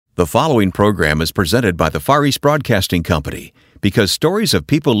The following program is presented by the Far East Broadcasting Company because stories of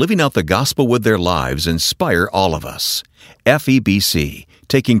people living out the gospel with their lives inspire all of us. FEBC,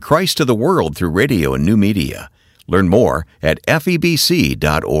 taking Christ to the world through radio and new media. Learn more at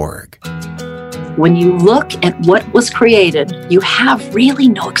febc.org. When you look at what was created, you have really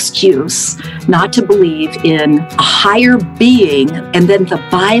no excuse not to believe in a higher being. And then the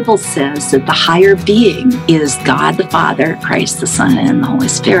Bible says that the higher being is God the Father, Christ the Son, and the Holy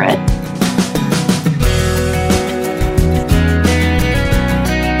Spirit.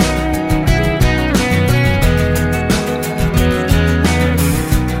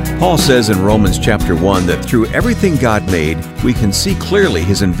 Paul says in Romans chapter 1 that through everything God made, we can see clearly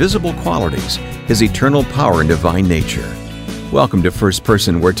His invisible qualities, His eternal power and divine nature. Welcome to First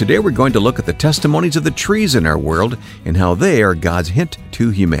Person, where today we're going to look at the testimonies of the trees in our world and how they are God's hint to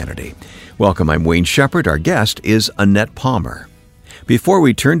humanity. Welcome, I'm Wayne Shepherd. Our guest is Annette Palmer. Before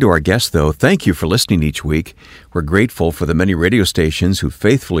we turn to our guest, though, thank you for listening each week. We're grateful for the many radio stations who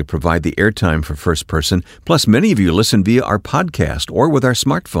faithfully provide the airtime for First Person, plus many of you listen via our podcast or with our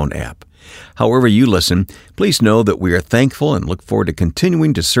smartphone app. However you listen, please know that we are thankful and look forward to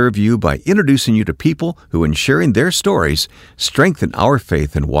continuing to serve you by introducing you to people who, in sharing their stories, strengthen our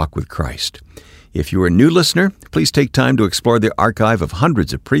faith and walk with Christ. If you are a new listener, please take time to explore the archive of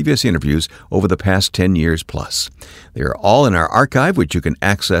hundreds of previous interviews over the past 10 years plus. They are all in our archive, which you can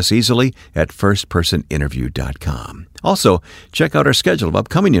access easily at firstpersoninterview.com. Also, check out our schedule of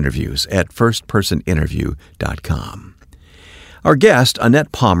upcoming interviews at firstpersoninterview.com. Our guest,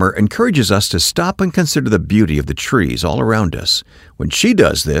 Annette Palmer, encourages us to stop and consider the beauty of the trees all around us. When she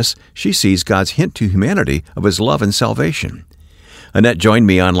does this, she sees God's hint to humanity of His love and salvation. Annette joined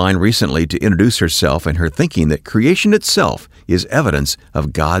me online recently to introduce herself and her thinking that creation itself is evidence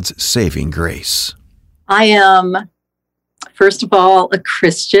of God's saving grace. I am, first of all, a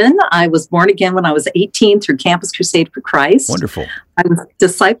Christian. I was born again when I was 18 through Campus Crusade for Christ. Wonderful. I was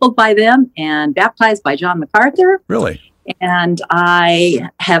discipled by them and baptized by John MacArthur. Really? And I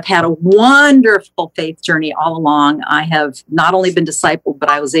have had a wonderful faith journey all along. I have not only been discipled, but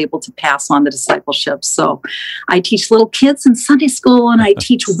I was able to pass on the discipleship. So I teach little kids in Sunday school, and I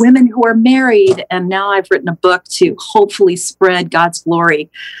teach women who are married. And now I've written a book to hopefully spread God's glory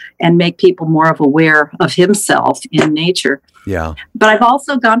and make people more aware of Himself in nature. Yeah. But I've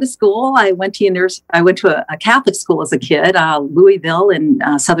also gone to school. I went to a Catholic school as a kid, Louisville in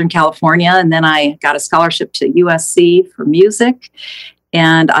Southern California. And then I got a scholarship to USC for music.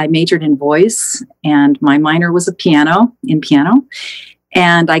 And I majored in voice. And my minor was in piano.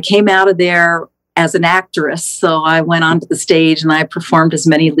 And I came out of there as an actress. So I went onto the stage and I performed as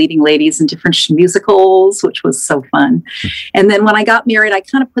many leading ladies in different musicals, which was so fun. And then when I got married, I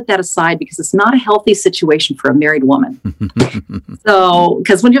kind of put that aside because it's not a healthy situation for a married woman. So,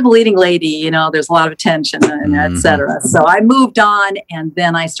 because when you're the leading lady, there's a lot of attention and et cetera. So I moved on, and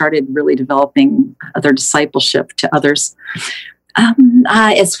then I started really developing other discipleship to others.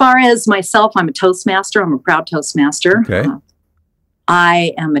 As far as myself, I'm a Toastmaster. I'm a proud Toastmaster. Okay.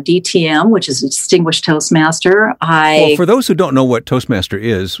 I am a DTM, which is a Distinguished Toastmaster. Well, for those who don't know what Toastmaster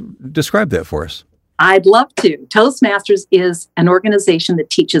is, describe that for us. I'd love to. Toastmasters is an organization that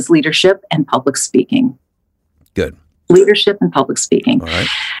teaches leadership and public speaking. Good. Leadership and public speaking. All right.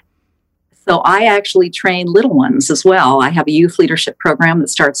 So I actually train little ones as well. I have a youth leadership program that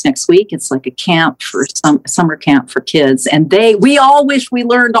starts next week. It's like a camp for summer camp for kids. And we all wish we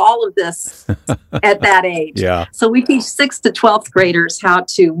learned all of this at that age. Yeah. So we teach 6th to 12th graders how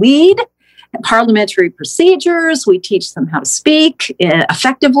to lead parliamentary procedures. We teach them how to speak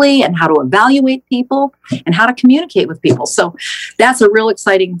effectively and how to evaluate people and how to communicate with people. So that's a real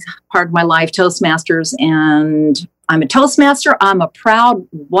exciting part of my life, Toastmasters. And I'm a Toastmaster. I'm a proud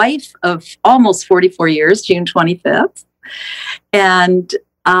wife of almost 44 years, June 25th. And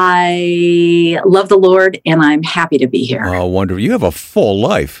I love the Lord, and I'm happy to be here. Oh, wonderful. You have a full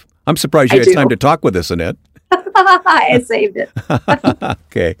life. I'm surprised you had time to talk with us, Annette. I saved it.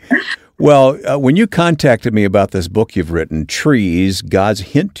 Okay. Well, when you contacted me about this book you've written, Trees, God's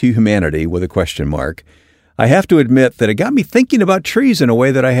Hint to Humanity, with a question mark, I have to admit that it got me thinking about trees in a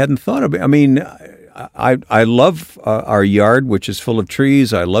way that I hadn't thought of. I mean, I love our yard, which is full of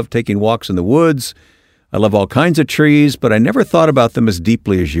trees. I love taking walks in the woods. I love all kinds of trees, but I never thought about them as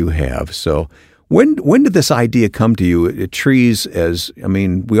deeply as you have. So when did this idea come to you? Trees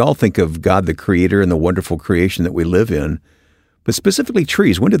we all think of God the Creator and the wonderful creation that we live in, but specifically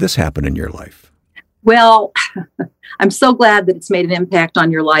trees. When did this happen in your life? Well, I'm so glad that it's made an impact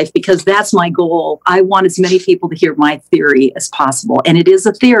on your life, because that's my goal. I want as many people to hear my theory as possible. And it is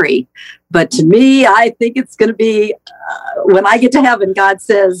a theory. But to me, I think it's going to be when I get to heaven, God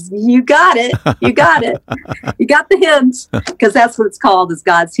says, you got it. You got it. You got the hint, because that's what it's called, is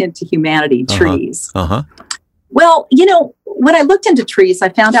God's hint to humanity, trees. Well, when I looked into trees, I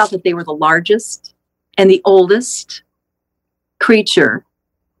found out that they were the largest and the oldest creature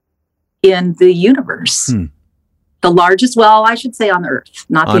in the universe. The largest, well, I should say on Earth,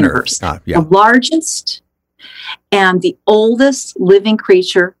 not the universe. The largest and the oldest living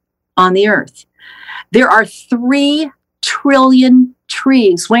creature on the Earth. There are 3 trillion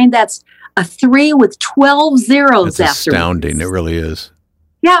trees. Wayne, that's a 3 with 12 zeros that's after astounding. It really is.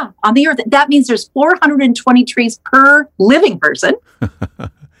 Yeah, on the Earth. That means there's 420 trees per living person.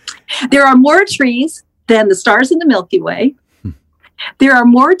 There are more trees than the stars in the Milky Way. There are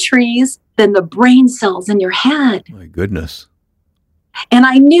more trees than the brain cells in your head. My goodness. And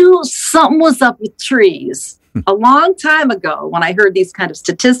I knew something was up with trees a long time ago when I heard these kind of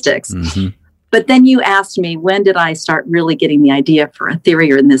statistics. But then you asked me, when did I start really getting the idea for a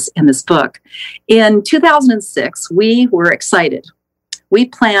theory in this book? In 2006, we were excited. We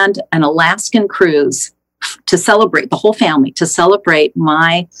planned an Alaskan cruise to celebrate, the whole family, to celebrate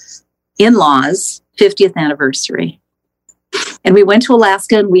my in-laws' 50th anniversary. And we went to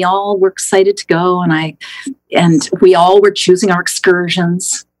Alaska, and we all were excited to go, and we all were choosing our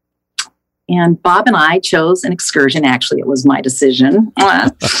excursions. And Bob and I chose an excursion. Actually, it was my decision.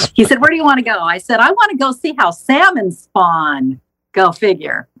 He said, "Where do you want to go?" I said, "I want to go see how salmon spawn." Go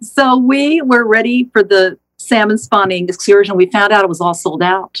figure. So we were ready for the salmon spawning excursion. We found out it was all sold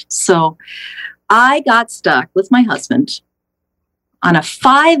out. So I got stuck with my husband on a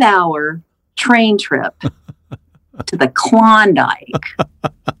 5-hour train trip to the Klondike.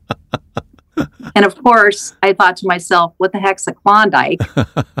 And of course, I thought to myself, what the heck's a Klondike?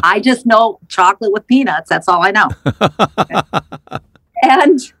 I just know chocolate with peanuts. That's all I know.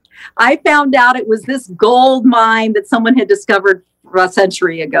 And I found out it was this gold mine that someone had discovered a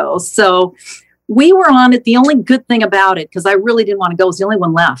century ago. So we were on it. The only good thing about it, because I really didn't want to go, it was the only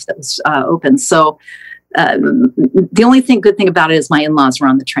one left that was open. So the only good thing about it is my in-laws were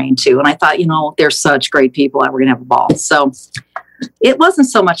on the train too. And I thought, they're such great people. We're going to have a ball. So it wasn't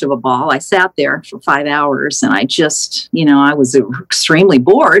so much of a ball. I sat there for 5 hours, and I just, I was extremely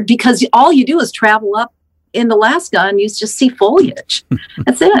bored, because all you do is travel up in Alaska and you just see foliage.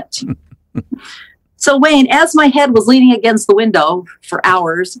 That's it. So Wayne, as my head was leaning against the window for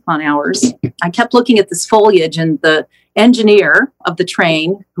hours upon hours, I kept looking at this foliage, and the engineer of the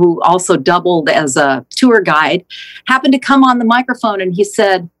train, who also doubled as a tour guide, happened to come on the microphone, and he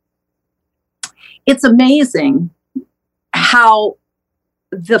said, "It's amazing how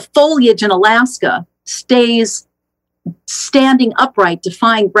the foliage in Alaska stays standing upright,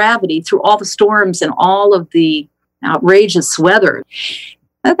 defying gravity through all the storms and all of the outrageous weather."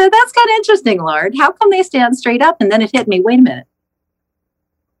 That's kind of interesting, Lord. How come they stand straight up? And then it hit me, wait a minute.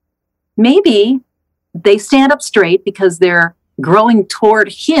 Maybe they stand up straight because they're growing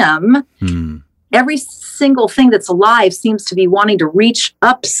toward Him. Every single thing that's alive seems to be wanting to reach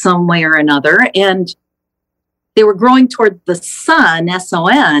up some way or another. And they were growing toward the sun,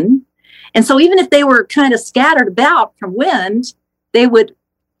 S-O-N. And so even if they were kind of scattered about from wind, they would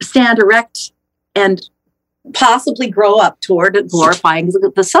stand erect and possibly grow up toward glorifying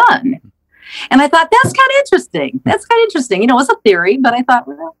the sun. And I thought, that's kind of interesting. It was a theory, but I thought,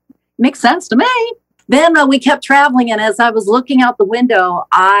 well, it makes sense to me. Then we kept traveling, and as I was looking out the window,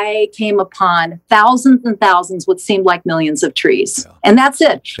 I came upon thousands and thousands, what seemed like millions of trees. Yeah. And that's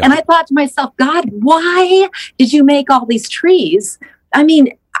it. Yeah. And I thought to myself, God, why did you make all these trees? I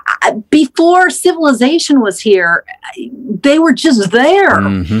mean, before civilization was here, they were just there.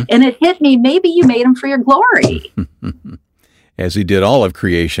 And it hit me, maybe you made them for your glory. As He did all of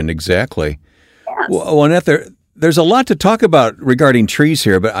creation, exactly. Yes. Well, Annette, there's a lot to talk about regarding trees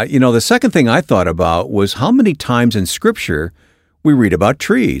here, but the second thing I thought about was how many times in Scripture we read about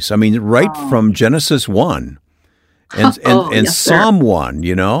trees. I mean, right from Genesis 1 and yes, Psalm 1,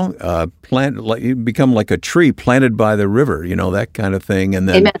 you become like a tree planted by the river, that kind of thing. And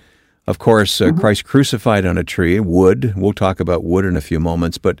then, Amen. Of course, Christ crucified on a tree, wood. We'll talk about wood in a few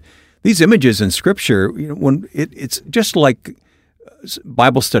moments. But these images in Scripture, when it's just like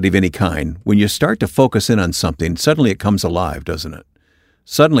Bible study of any kind. When you start to focus in on something, suddenly it comes alive, doesn't it?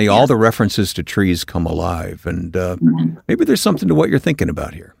 Suddenly all the references to trees come alive. And maybe there's something to what you're thinking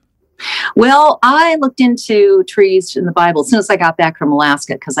about here. Well, I looked into trees in the Bible as soon as I got back from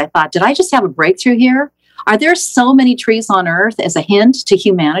Alaska, because I thought, did I just have a breakthrough here? Are there so many trees on Earth as a hint to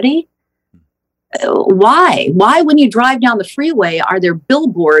humanity? Why? Why, when you drive down the freeway, are there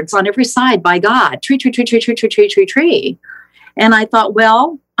billboards on every side by God? Tree, tree, tree, tree, tree, tree, tree, tree, tree. And I thought,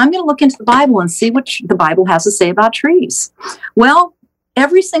 well, I'm going to look into the Bible and see what the Bible has to say about trees. Well,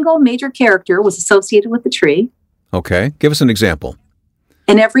 every single major character was associated with the tree. Okay. Give us an example.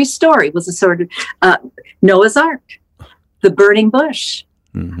 And every story was a sort of Noah's Ark, the burning bush,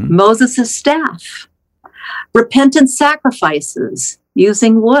 Moses' staff, repentant sacrifices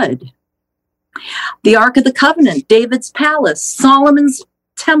using wood, the Ark of the Covenant, David's palace, Solomon's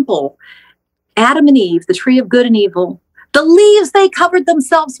temple, Adam and Eve, the tree of good and evil, the leaves they covered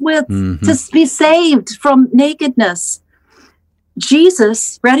themselves with to be saved from nakedness.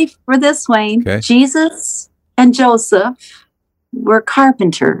 Jesus, ready for this, Wayne? Okay. Jesus and Joseph were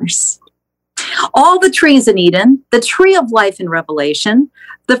carpenters. All the trees in Eden, the tree of life in Revelation,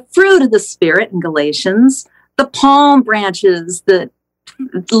 the fruit of the Spirit in Galatians, the palm branches that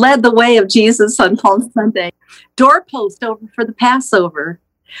led the way of Jesus on Palm Sunday, doorpost over for the Passover,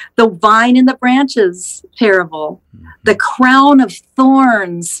 the vine and the branches parable, the crown of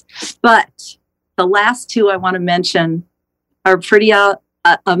thorns. But the last two I want to mention are pretty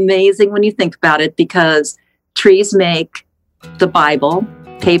amazing when you think about it, because trees make the Bible,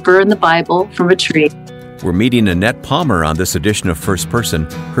 paper in the Bible from a tree. We're meeting Annette Palmer on this edition of First Person.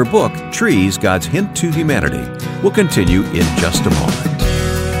 Her book, Trees, God's Hint to Humanity, will continue in just a moment.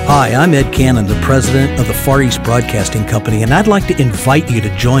 Hi, I'm Ed Cannon, the president of the Far East Broadcasting Company, and I'd like to invite you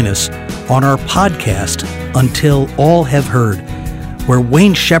to join us on our podcast, Until All Have Heard, where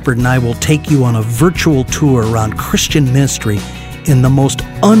Wayne Shepherd and I will take you on a virtual tour around Christian ministry in the most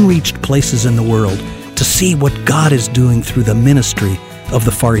unreached places in the world to see what God is doing through the ministry of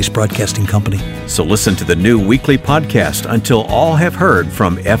the Far East Broadcasting Company. So listen to the new weekly podcast, Until All Have Heard,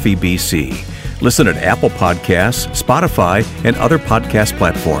 from FEBC. Listen at Apple Podcasts, Spotify, and other podcast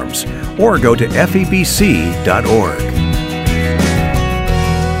platforms, or go to febc.org.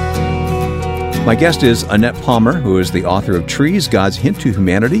 My guest is Annette Palmer, who is the author of Trees, God's Hint to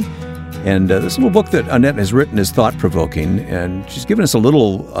Humanity. And this little book that Annette has written is thought-provoking, and she's given us a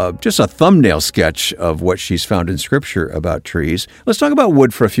little, just a thumbnail sketch of what she's found in Scripture about trees. Let's talk about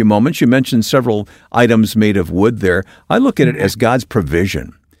wood for a few moments. You mentioned several items made of wood there. I look at it as God's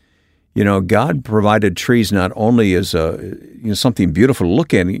provision. You know, God provided trees not only as something beautiful to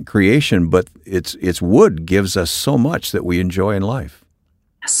look at in creation, but its wood gives us so much that we enjoy in life.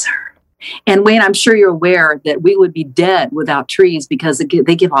 Yes, sir. And Wayne, I'm sure you're aware that we would be dead without trees because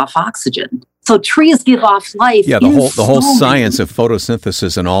they give off oxygen. So trees give off life. Yeah, the whole science of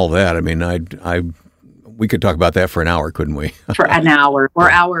photosynthesis and all that. I mean, we could talk about that for an hour, couldn't we? For an hour or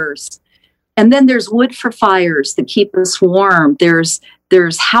hours. And then there's wood for fires that keep us warm. There's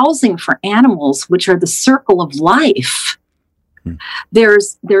housing for animals, which are the circle of life.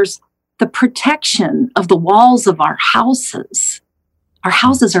 There's the protection of the walls of our houses. Our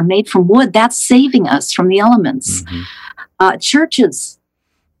houses are made from wood. That's saving us from the elements. Churches,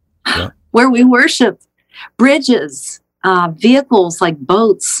 where we worship, bridges, vehicles like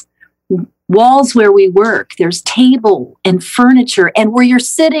boats, walls where we work. There's table and furniture, and where you're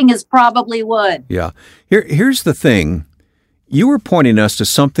sitting is probably wood. Yeah. Here's the thing. You were pointing us to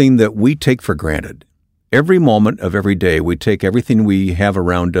something that we take for granted. Every moment of every day, we take everything we have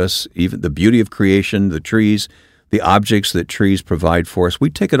around us, even the beauty of creation, the trees, the objects that trees provide for us. We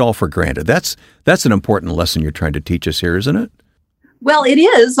take it all for granted. That's an important lesson you're trying to teach us here, isn't it? Well, it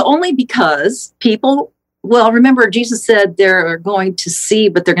is, only because people, remember Jesus said they're going to see,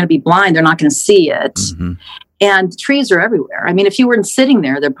 but they're going to be blind. They're not going to see it. And trees are everywhere. I mean, if you weren't sitting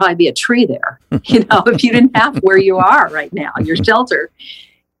there, there'd probably be a tree there, if you didn't have where you are right now, your shelter.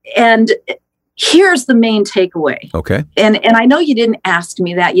 And here's the main takeaway. Okay. And I know you didn't ask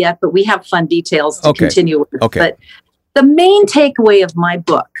me that yet, but we have fun details to continue with. Okay. But the main takeaway of my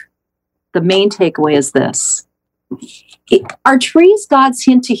book, the main takeaway is this. Are trees God's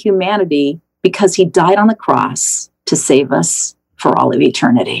hint to humanity because he died on the cross to save us for all of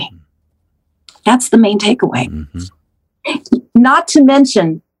eternity? That's the main takeaway. Not to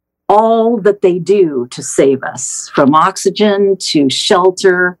mention all that they do to save us, from oxygen to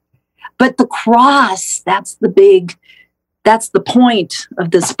shelter. But the cross, that's the point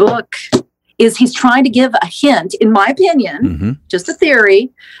of this book, is he's trying to give a hint, in my opinion, just a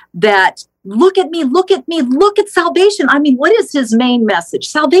theory, that look at me, look at salvation. I mean, what is his main message?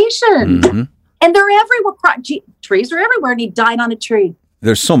 Salvation. And they're everywhere. Trees are everywhere, and he died on a tree.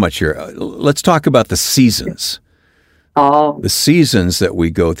 There's so much here. Let's talk about the seasons. The seasons that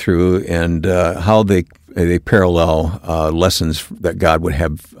we go through and how they parallel lessons that God would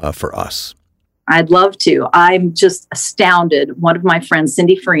have for us. I'd love to. I'm just astounded. One of my friends,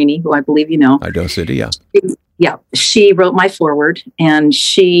 Cindy Farini, who I believe you know. I know Cindy, yeah. Yeah, she wrote my foreword, and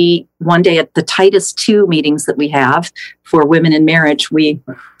she, one day at the Titus 2 meetings that we have for women in marriage,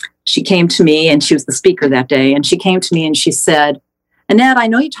 she came to me, and she was the speaker that day, and she came to me and she said, Annette, I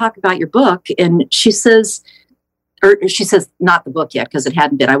know you talk about your book, and she says, not the book yet, because it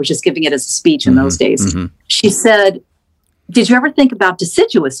hadn't been, I was just giving it as a speech in those days. Mm-hmm. She said, did you ever think about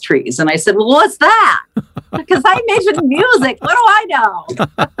deciduous trees? And I said, well, what's that? Because I majored in music. What do I know?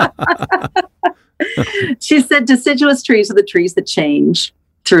 She said, deciduous trees are the trees that change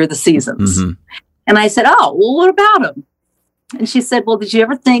through the seasons. Mm-hmm. And I said, oh, well, what about them? And she said, well, did you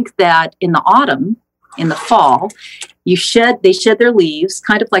ever think that in the autumn, in the fall, they shed their leaves,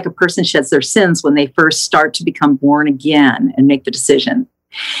 kind of like a person sheds their sins when they first start to become born again and make the decision.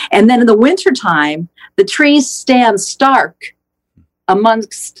 And then in the wintertime, the trees stand stark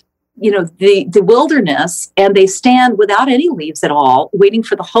amongst, the wilderness, and they stand without any leaves at all, waiting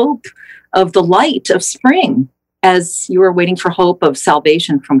for the hope of the light of spring, as you are waiting for hope of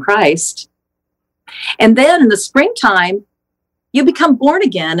salvation from Christ. And then in the springtime, you become born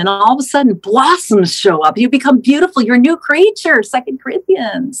again, and all of a sudden blossoms show up. You become beautiful. You're a new creature, 2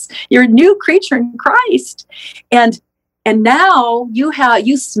 Corinthians. You're a new creature in Christ. And now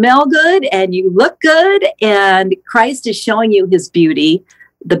you smell good and you look good, and Christ is showing you his beauty,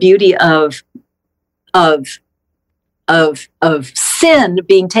 the beauty of sin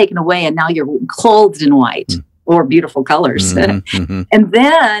being taken away, and now you're clothed in white or beautiful colors. Mm-hmm. And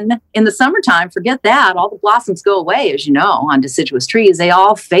then in the summertime, forget that. All the blossoms go away, as you know, on deciduous trees. They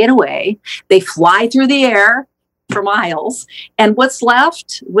all fade away. They fly through the air for miles. And what's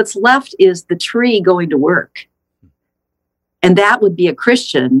left is the tree going to work. And that would be a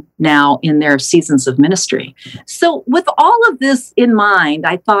Christian now in their seasons of ministry. So with all of this in mind,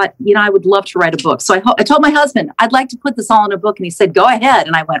 I thought, I would love to write a book. So I told my husband, I'd like to put this all in a book. And he said, go ahead.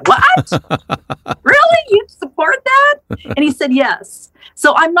 And I went, what? Really? You support that? And he said, yes.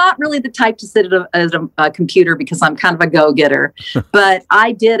 So I'm not really the type to sit at a computer, because I'm kind of a go-getter. But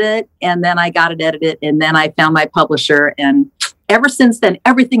I did it, and then I got it edited, and then I found my publisher. And ever since then,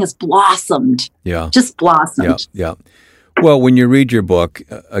 everything has blossomed. Yeah. Just blossomed. Yeah. Well, when you read your book,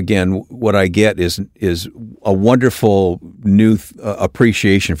 again, what I get is a wonderful new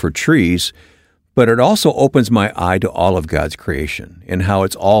appreciation for trees, but it also opens my eye to all of God's creation and how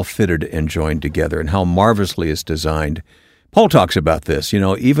it's all fitted and joined together and how marvelously it's designed. Paul talks about this,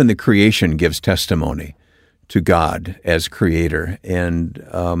 even the creation gives testimony to God as creator. And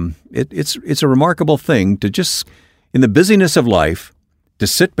it's a remarkable thing to just, in the busyness of life, to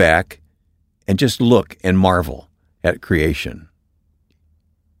sit back and just look and marvel at creation.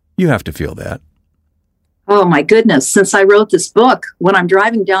 You have to feel that. Oh my goodness. Since I wrote this book, when I'm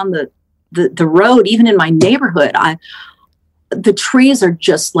driving down the road, even in my neighborhood, the trees are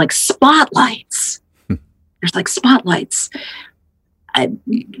just like spotlights. There's like spotlights.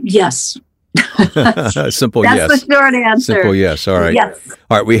 Yes. Simple That's yes. That's the short answer. Simple yes. All right. Yes.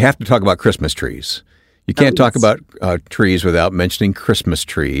 All right. We have to talk about Christmas trees. You can't talk about trees without mentioning Christmas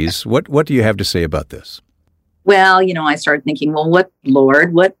trees. What do you have to say about this? Well, I started thinking, well, what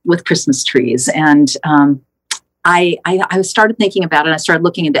with Christmas trees? And I started thinking about it. I started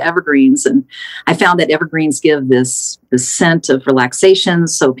looking into evergreens, and I found that evergreens give this scent of relaxation.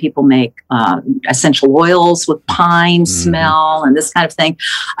 So people make essential oils with pine smell and this kind of thing.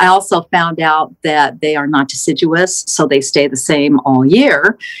 I also found out that they are not deciduous, so they stay the same all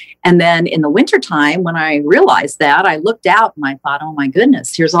year. And then in the wintertime, when I realized that, I looked out and I thought, oh my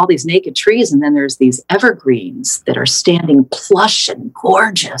goodness, here's all these naked trees. And then there's these evergreens that are standing plush and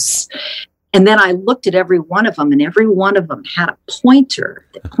gorgeous. And then I looked at every one of them, and every one of them had a pointer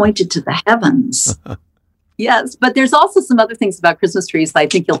that pointed to the heavens. Yes, but there's also some other things about Christmas trees that I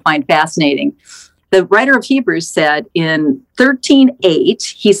think you'll find fascinating. The writer of Hebrews said in 13:8,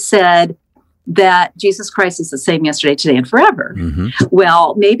 he said that Jesus Christ is the same yesterday, today, and forever. Mm-hmm.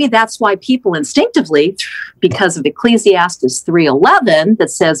 Well, maybe that's why people instinctively, because of Ecclesiastes 3:11,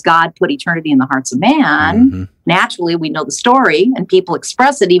 that says God put eternity in the hearts of man, naturally we know the story, and people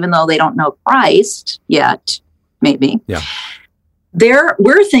express it even though they don't know Christ yet, maybe. Yeah.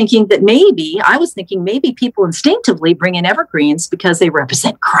 We're thinking that I was thinking maybe people instinctively bring in evergreens because they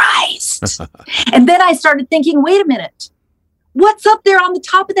represent Christ. And then I started thinking, wait a minute. What's up there on the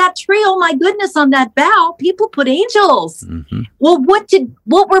top of that tree? Oh my goodness, on that bough, people put angels. Mm-hmm. Well,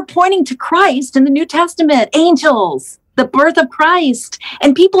 what we're pointing to Christ in the New Testament? Angels, the birth of Christ.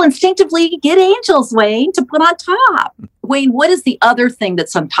 And people instinctively get angels, Wayne, to put on top. Wayne, what is the other thing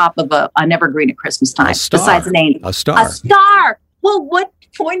that's on top of an evergreen at Christmas time besides an angel? A star. A star. Well,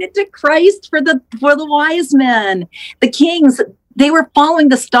 pointed to Christ for the wise men. The kings, they were following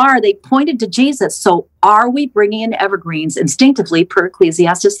the star. They pointed to Jesus. So are we bringing in evergreens instinctively per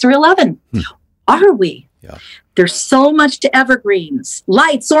Ecclesiastes 3:11? Are we? Yeah. There's so much to evergreens.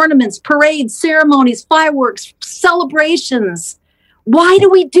 Lights, ornaments, parades, ceremonies, fireworks, celebrations. Why do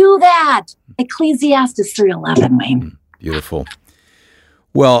we do that? Ecclesiastes 3:11, Wayne. Beautiful.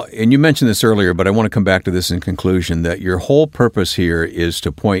 Well, and you mentioned this earlier, but I want to come back to this in conclusion, that your whole purpose here is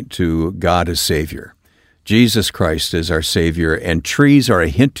to point to God as Savior. Jesus Christ is our Savior, and trees are a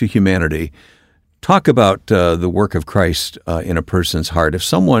hint to humanity. Talk about the work of Christ in a person's heart. If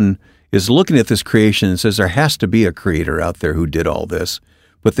someone is looking at this creation and says there has to be a creator out there who did all this,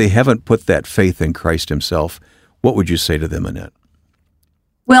 but they haven't put that faith in Christ himself, what would you say to them, Annette?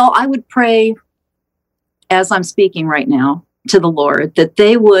 Well, I would pray, as I'm speaking right now, to the Lord, that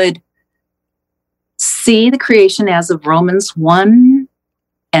they would see the creation as of Romans 1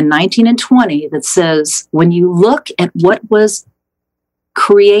 and 19 and 20, that says, when you look at what was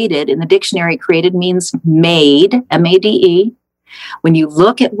created, in the dictionary, created means made, M-A-D-E. When you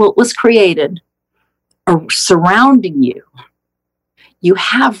look at what was created surrounding you, you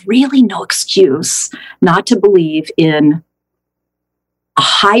have really no excuse not to believe in a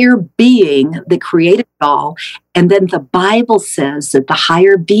higher being that created it all. And then the Bible says that the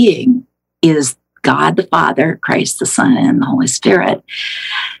higher being is God the Father, Christ the Son, and the Holy Spirit.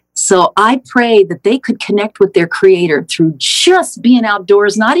 So I pray that they could connect with their Creator through just being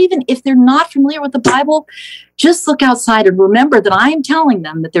outdoors, not even if they're not familiar with the Bible, just look outside and remember that I am telling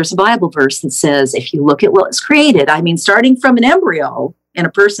them that there's a Bible verse that says, if you look at what was created, I mean, starting from an embryo in a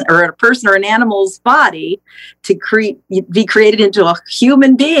person or an animal's body to be created into a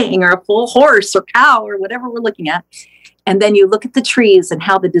human being or a full horse or cow or whatever we're looking at. And then you look at the trees and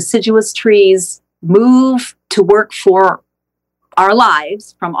how the deciduous trees move to work for our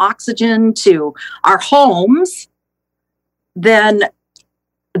lives, from oxygen to our homes, then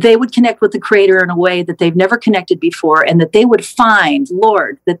they would connect with the Creator in a way that they've never connected before, and that they would find,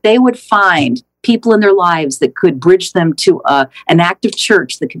 Lord, that they would find people in their lives that could bridge them to an active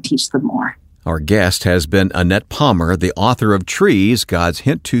church that could teach them more. Our guest has been Annette Palmer, the author of Trees, God's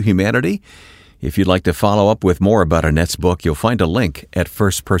Hint to Humanity. If you'd like to follow up with more about Annette's book, you'll find a link at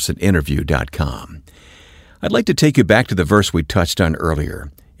firstpersoninterview.com. I'd like to take you back to the verse we touched on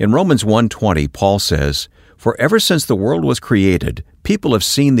earlier. In Romans 1:20, Paul says, "For ever since the world was created, people have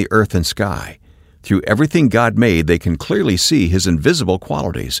seen the earth and sky. Through everything God made, they can clearly see His invisible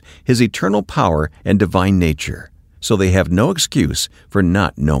qualities, His eternal power and divine nature. So they have no excuse for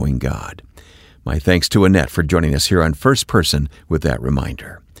not knowing God." My thanks to Annette for joining us here on First Person with that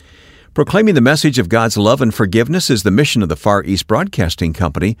reminder. Proclaiming the message of God's love and forgiveness is the mission of the Far East Broadcasting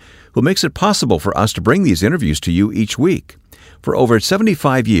Company, who makes it possible for us to bring these interviews to you each week. For over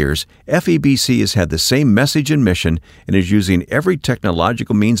 75 years, FEBC has had the same message and mission and is using every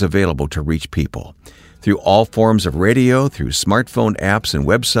technological means available to reach people. Through all forms of radio, through smartphone apps and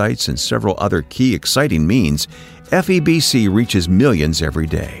websites, and several other key exciting means, FEBC reaches millions every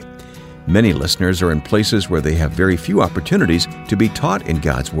day. Many listeners are in places where they have very few opportunities to be taught in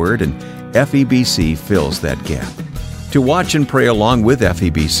God's Word, and FEBC fills that gap. To watch and pray along with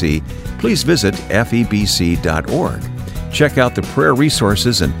FEBC, please visit febc.org. Check out the prayer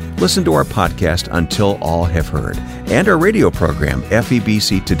resources and listen to our podcast, Until All Have Heard, and our radio program,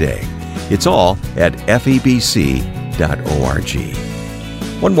 FEBC Today. It's all at febc.org.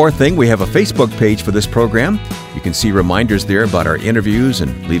 One more thing, we have a Facebook page for this program. You can see reminders there about our interviews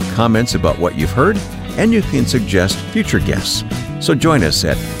and leave comments about what you've heard, and you can suggest future guests. So join us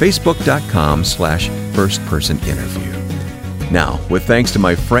at facebook.com/firstpersoninterview. Now, with thanks to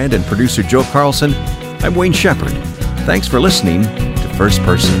my friend and producer Joe Carlson, I'm Wayne Shepherd. Thanks for listening to First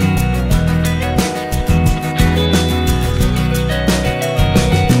Person.